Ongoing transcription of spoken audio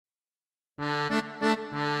Hi,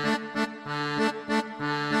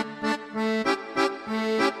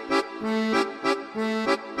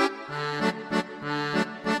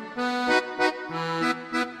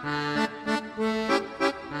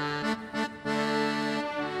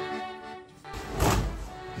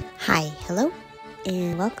 hello,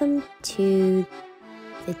 and welcome to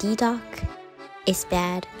the DDoc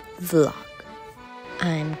ISPAD vlog.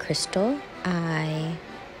 I'm Crystal. I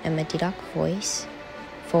am a DDoc voice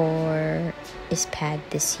for ISPAD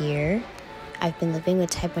this year. I've been living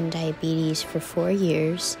with type 1 diabetes for 4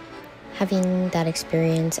 years. Having that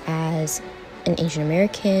experience as an Asian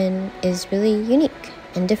American is really unique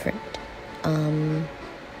and different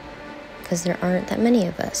because there aren't that many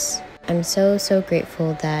of us. I'm so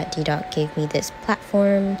grateful that DDoc gave me this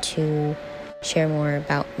platform to share more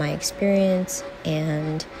about my experience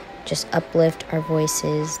and just uplift our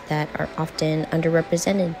voices that are often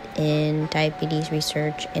underrepresented in diabetes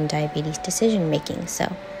research and diabetes decision making.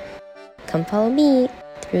 So come follow me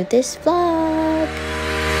through this vlog.